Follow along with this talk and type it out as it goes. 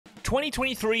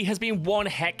2023 has been one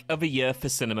heck of a year for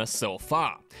cinema so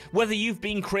far. Whether you've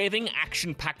been craving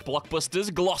action-packed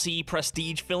blockbusters, glossy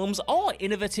prestige films, or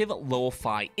innovative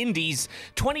lo-fi indies,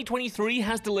 2023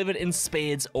 has delivered in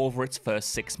spades over its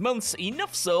first 6 months,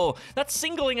 enough so that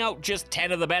singling out just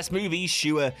 10 of the best movies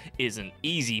sure isn't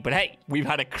easy, but hey, we've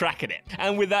had a crack at it.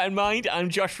 And with that in mind, I'm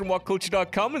Josh from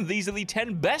WhatCulture.com, and these are the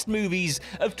 10 best movies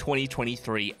of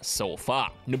 2023 so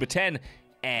far. Number 10,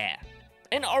 Air.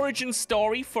 An origin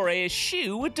story for a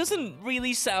shoe doesn't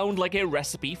really sound like a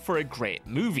recipe for a great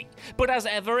movie, but as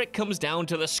ever it comes down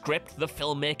to the script, the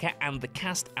filmmaker, and the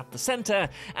cast at the centre,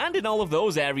 and in all of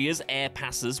those areas Air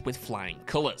passes with flying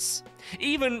colours.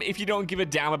 Even if you don't give a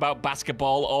damn about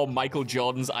basketball or Michael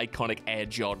Jordan's iconic Air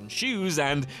Jordan shoes,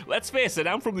 and let's face it,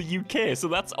 I'm from the UK, so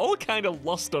that's all kind of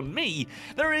lost on me,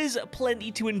 there is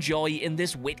plenty to enjoy in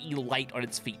this witty,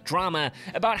 light-on-its-feet drama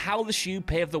about how the shoe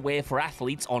paved the way for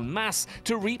athletes en masse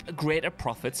to reap greater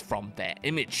profits from their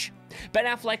image. Ben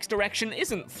Affleck's direction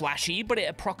isn't flashy, but it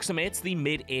approximates the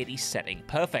mid-80s setting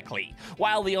perfectly,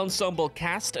 while the ensemble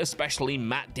cast, especially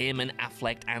Matt Damon,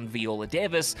 Affleck, and Viola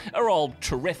Davis, are all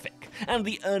terrific, and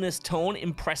the earnest tone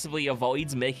impressively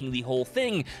avoids making the whole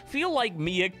thing feel like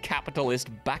mere capitalist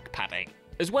backpatting.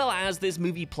 As well as this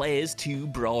movie plays to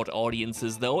broad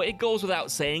audiences though, it goes without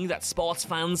saying that sports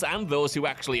fans and those who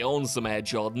actually own some Air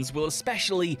Jordans will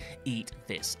especially eat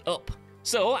this up.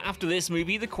 So, after this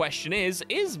movie, the question is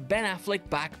Ben Affleck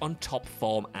back on top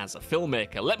form as a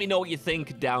filmmaker? Let me know what you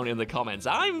think down in the comments.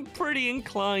 I'm pretty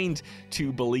inclined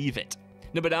to believe it.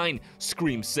 Number 9,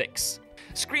 Scream 6.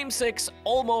 Scream 6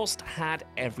 almost had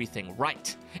everything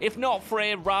right. If not for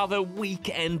a rather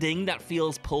weak ending that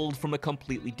feels pulled from a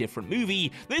completely different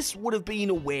movie, this would have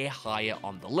been way higher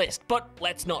on the list, but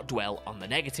let's not dwell on the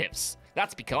negatives.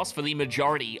 That's because for the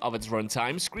majority of its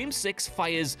runtime, Scream 6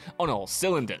 fires on all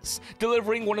cylinders,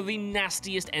 delivering one of the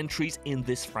nastiest entries in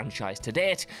this franchise to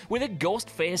date, with a ghost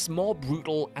face more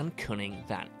brutal and cunning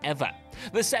than ever.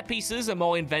 The set pieces are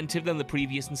more inventive than the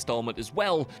previous installment as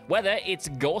well, whether it's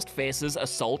Ghostface's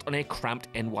assault on a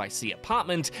cramped NYC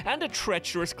apartment and a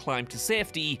treacherous climb to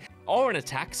safety, or an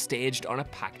attack staged on a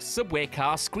packed subway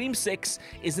car, Scream 6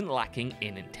 isn't lacking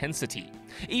in intensity.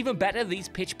 Even better, these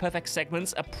pitch-perfect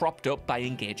segments are propped up by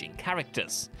engaging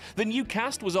characters. The new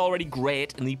cast was already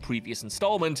great in the previous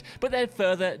installment, but they're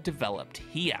further developed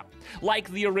here. Like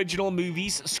the original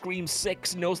movies, Scream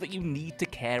 6 knows that you need to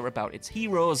care about its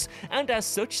heroes, and as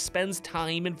such spends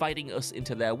time inviting us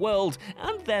into their world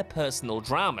and their personal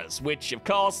dramas, which of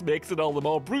course makes it all the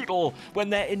more brutal when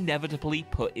they're inevitably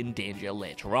put in danger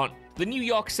later on. The New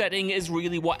York setting is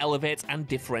really what elevates and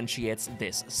differentiates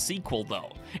this sequel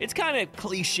though. It's kind of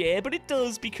cliche, but it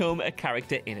does become a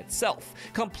character in itself,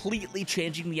 completely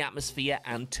changing the atmosphere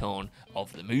and tone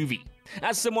of the movie.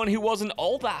 As someone who wasn't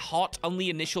all that hot on the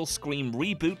initial Scream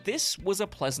reboot, this was a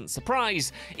pleasant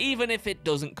surprise, even if it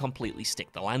doesn't completely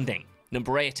stick the landing.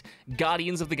 Number 8,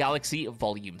 Guardians of the Galaxy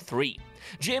Volume 3.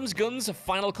 James Gunn's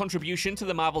final contribution to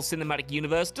the Marvel Cinematic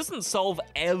Universe doesn't solve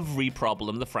every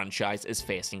problem the franchise is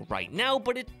facing right now,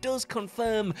 but it does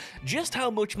confirm just how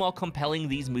much more compelling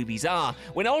these movies are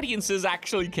when audiences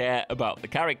actually care about the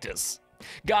characters.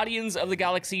 Guardians of the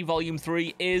Galaxy Volume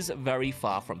 3 is very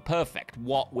far from perfect,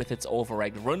 what with its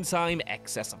over-egged runtime,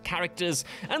 excess of characters,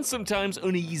 and sometimes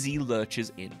uneasy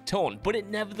lurches in tone, but it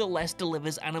nevertheless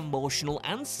delivers an emotional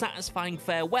and satisfying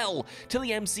farewell to the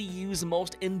MCU's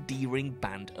most endearing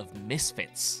band of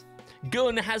misfits.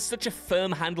 Gunn has such a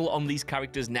firm handle on these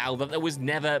characters now that there was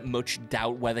never much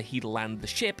doubt whether he'd land the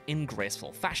ship in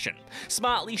graceful fashion,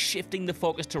 smartly shifting the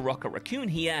focus to Rocket Raccoon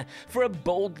here for a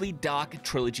boldly dark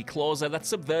trilogy closer that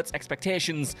subverts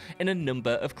expectations in a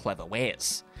number of clever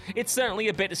ways. It's certainly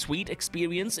a bittersweet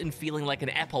experience in feeling like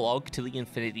an epilogue to the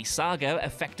Infinity Saga,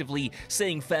 effectively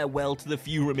saying farewell to the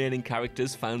few remaining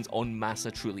characters fans en masse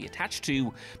are truly attached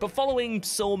to, but following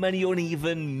so many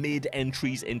uneven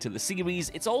mid-entries into the series,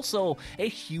 it's also a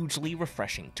hugely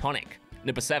refreshing tonic.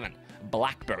 Number 7,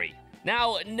 Blackberry.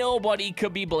 Now, nobody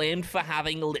could be blamed for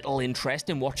having little interest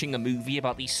in watching a movie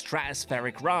about the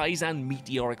stratospheric rise and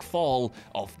meteoric fall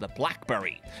of the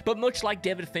BlackBerry. But much like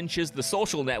David Fincher's The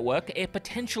Social Network, a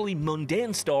potentially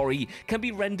mundane story can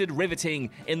be rendered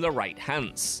riveting in the right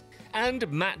hands. And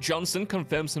Matt Johnson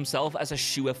confirms himself as a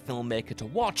sure filmmaker to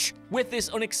watch, with this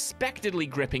unexpectedly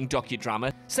gripping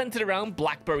docudrama centered around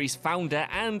BlackBerry's founder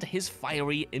and his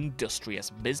fiery,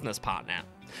 industrious business partner.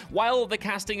 While the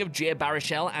casting of Jay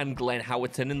Baruchel and Glenn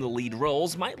Howerton in the lead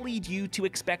roles might lead you to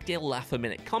expect a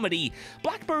laugh-a-minute comedy,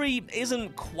 Blackberry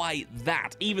isn't quite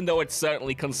that, even though it's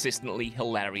certainly consistently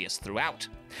hilarious throughout.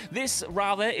 This,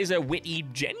 rather, is a witty,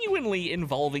 genuinely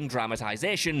involving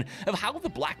dramatization of how the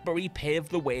BlackBerry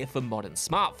paved the way for modern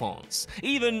smartphones,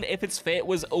 even if its fate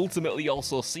was ultimately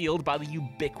also sealed by the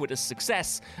ubiquitous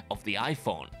success of the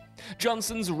iPhone.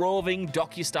 Johnson's roving,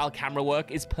 docu-style camera work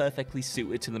is perfectly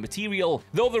suited to the material,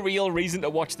 though the real reason to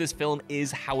watch this film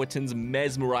is Howerton's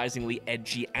mesmerizingly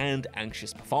edgy and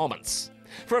anxious performance.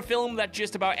 For a film that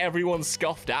just about everyone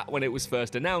scoffed at when it was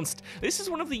first announced, this is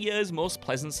one of the year's most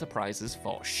pleasant surprises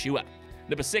for sure.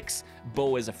 Number 6,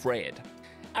 Beau is Afraid.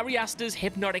 Ari Aster's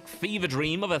hypnotic fever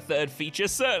dream of a third feature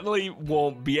certainly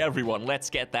won't be everyone, let's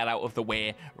get that out of the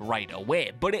way right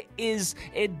away, but it is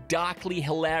a darkly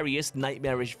hilarious,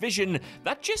 nightmarish vision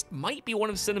that just might be one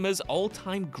of cinema's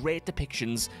all-time great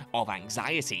depictions of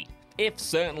anxiety. If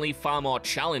certainly far more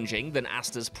challenging than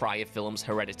Aster's prior films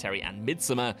Hereditary and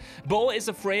Midsommar, Beau is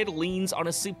Afraid leans on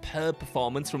a superb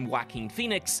performance from Joaquin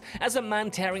Phoenix as a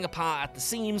man tearing apart at the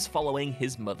seams following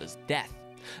his mother's death.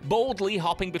 Boldly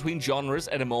hopping between genres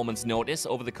at a moment's notice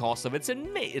over the course of its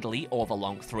admittedly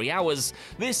overlong 3 hours,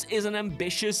 this is an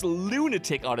ambitious,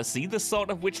 lunatic odyssey, the sort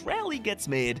of which rarely gets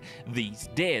made these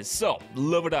days. So,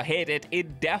 love it or hate it,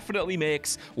 it definitely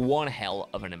makes one hell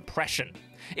of an impression.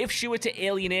 If she were to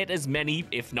alienate as many,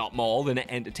 if not more, than it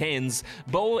entertains,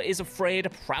 Beau is Afraid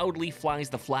proudly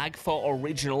flies the flag for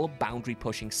original,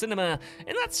 boundary-pushing cinema,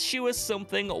 and that's sure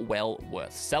something well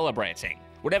worth celebrating.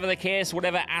 Whatever the case,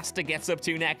 whatever Aster gets up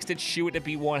to next, it's sure to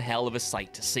be one hell of a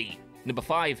sight to see. Number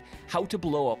 5, How to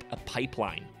Blow Up a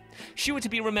Pipeline. Sure to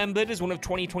be remembered as one of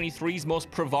 2023's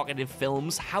most provocative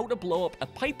films, How to Blow Up a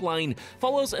Pipeline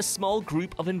follows a small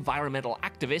group of environmental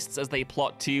activists as they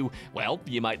plot to, well,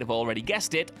 you might have already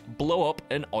guessed it, blow up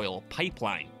an oil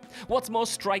pipeline. What's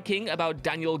most striking about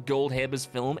Daniel Goldhaber's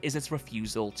film is its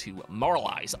refusal to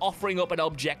moralize, offering up an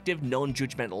objective,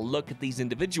 non-judgmental look at these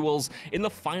individuals in the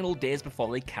final days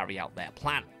before they carry out their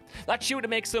plan. That's sure to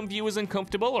make some viewers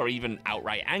uncomfortable or even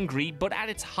outright angry, but at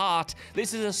its heart,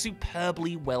 this is a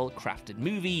superbly well-crafted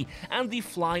movie, and the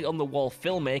fly-on-the-wall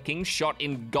filmmaking, shot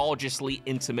in gorgeously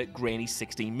intimate grainy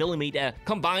 16mm,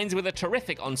 combines with a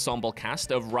terrific ensemble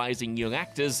cast of rising young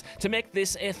actors to make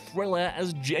this a thriller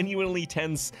as genuinely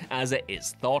tense as it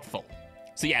is thoughtful.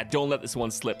 So yeah, don't let this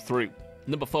one slip through.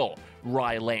 Number 4,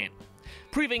 Rye Lane.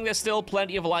 Proving there's still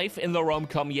plenty of life in the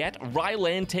rom-com yet, Rye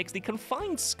Lane takes the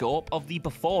confined scope of the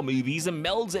Before movies and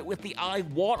melds it with the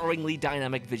eye-wateringly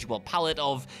dynamic visual palette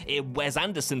of a Wes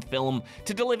Anderson film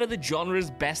to deliver the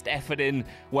genre's best effort in,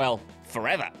 well,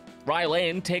 forever. Rye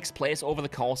Lane takes place over the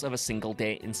course of a single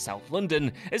day in South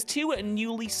London as two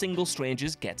newly single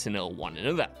strangers get to know one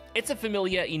another. It's a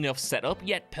familiar enough setup,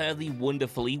 yet per the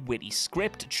wonderfully witty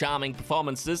script, charming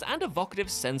performances, and evocative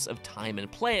sense of time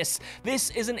and place, this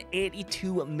is an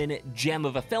 82-minute gem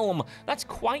of a film that's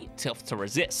quite tough to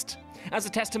resist. As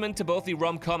a testament to both the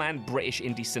rom-com and British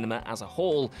indie cinema as a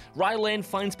whole, Rye Lane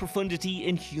finds profundity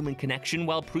in human connection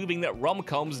while proving that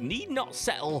rom-coms need not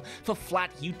settle for flat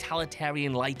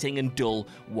utilitarian lighting and dull,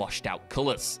 washed-out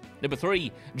colours. Number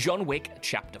 3, John Wick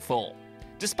Chapter 4.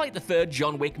 Despite the third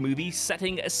John Wick movie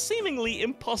setting a seemingly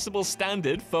impossible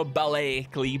standard for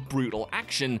balletically brutal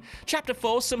action, Chapter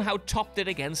 4 somehow topped it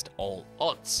against all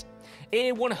odds.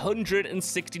 A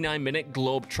 169-minute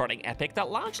globe-trotting epic that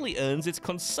largely earns its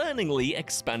concerningly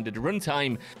expanded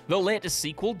runtime. The latest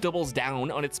sequel doubles down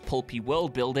on its pulpy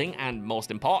world-building and, most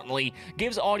importantly,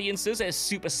 gives audiences a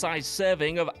supersized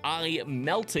serving of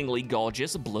eye-meltingly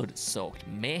gorgeous, blood-soaked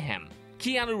mayhem.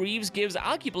 Keanu Reeves gives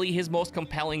arguably his most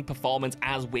compelling performance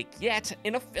as Wick yet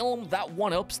in a film that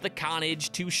one-ups the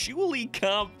carnage to surely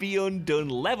can't be undone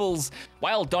levels,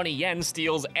 while Donnie Yen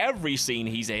steals every scene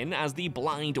he's in as the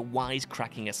blind,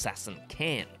 wisecracking assassin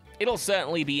Kane. It'll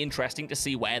certainly be interesting to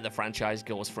see where the franchise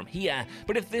goes from here,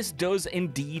 but if this does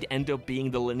indeed end up being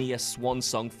the linear swan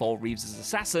song for Reeves'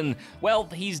 assassin, well,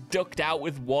 he's ducked out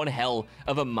with one hell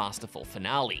of a masterful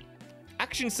finale.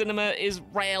 Action cinema is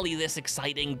rarely this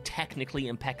exciting, technically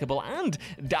impeccable, and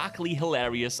darkly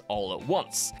hilarious all at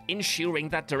once, ensuring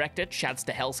that director Chad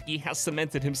Stahelski has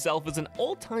cemented himself as an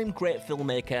all-time great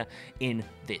filmmaker in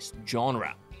this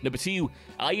genre. Number 2,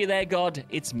 Are You There, God?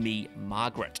 It's Me,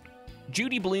 Margaret.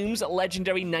 Judy Blume's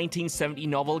legendary 1970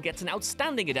 novel gets an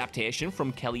outstanding adaptation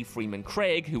from Kelly Freeman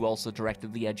Craig, who also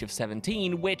directed The Edge of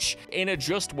 17, which, in a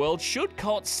just world, should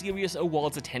court serious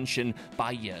awards attention by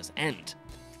year's end.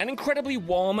 An incredibly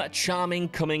warm, charming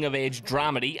coming-of-age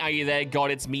dramedy, Are You There, God?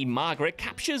 It's Me, Margaret,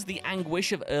 captures the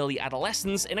anguish of early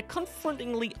adolescence in a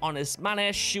confrontingly honest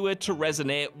manner sure to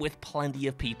resonate with plenty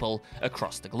of people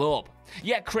across the globe.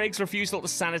 Yet Craig's refusal to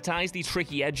sanitize the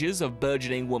tricky edges of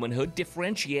burgeoning womanhood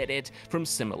differentiate it from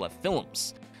similar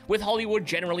films. With Hollywood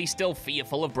generally still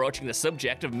fearful of broaching the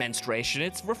subject of menstruation,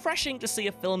 it's refreshing to see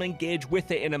a film engage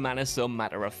with it in a manner so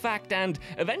matter-of-fact and,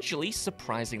 eventually,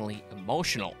 surprisingly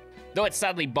emotional. Though it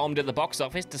sadly bombed at the box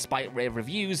office despite rave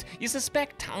reviews, you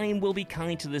suspect time will be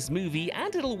kind to this movie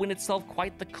and it'll win itself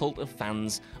quite the cult of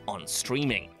fans on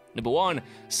streaming. Number 1.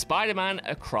 Spider-Man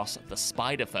Across the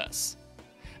Spider-Verse.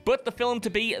 But the film to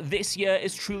be this year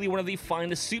is truly one of the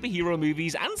finest superhero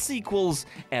movies and sequels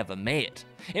ever made.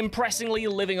 Impressively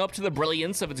living up to the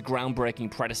brilliance of its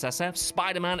groundbreaking predecessor,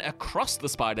 Spider-Man Across the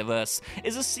Spider-Verse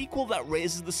is a sequel that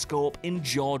raises the scope in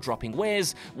jaw-dropping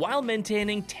ways while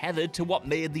maintaining tethered to what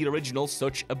made the original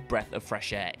such a breath of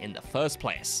fresh air in the first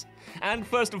place. And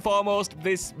first and foremost,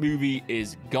 this movie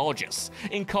is gorgeous,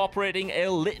 incorporating a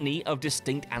litany of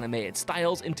distinct animated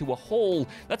styles into a whole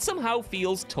that somehow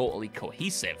feels totally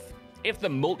cohesive. If the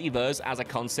multiverse as a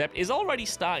concept is already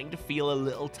starting to feel a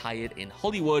little tired in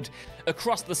Hollywood,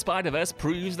 Across the Spider-Verse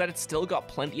proves that it's still got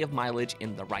plenty of mileage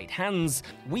in the right hands,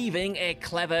 weaving a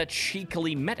clever,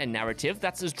 cheekily meta-narrative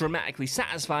that's as dramatically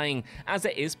satisfying as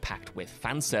it is packed with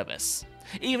fanservice.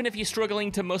 Even if you're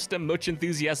struggling to muster much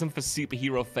enthusiasm for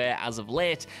superhero fare as of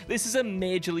late, this is a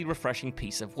majorly refreshing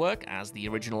piece of work, as the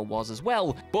original was as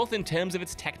well, both in terms of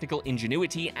its technical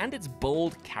ingenuity and its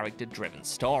bold, character-driven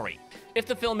story. If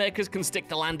the filmmakers can stick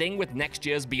the landing with next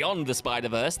year's Beyond the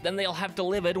Spider-Verse, then they'll have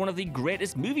delivered one of the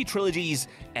greatest movie trilogies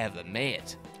ever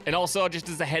made. And also, just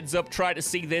as a heads up, try to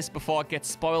see this before it gets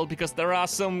spoiled because there are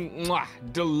some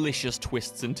delicious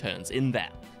twists and turns in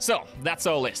there. So, that's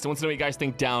our list. I want to know what you guys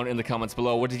think down in the comments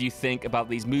below. What did you think about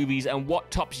these movies and what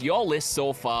tops your list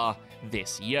so far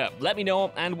this year? Let me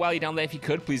know, and while you're down there, if you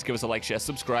could, please give us a like, share,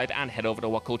 subscribe, and head over to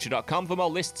whatculture.com for more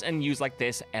lists and news like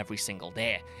this every single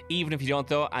day. Even if you don't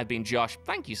though, I've been Josh.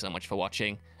 Thank you so much for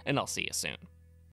watching, and I'll see you soon.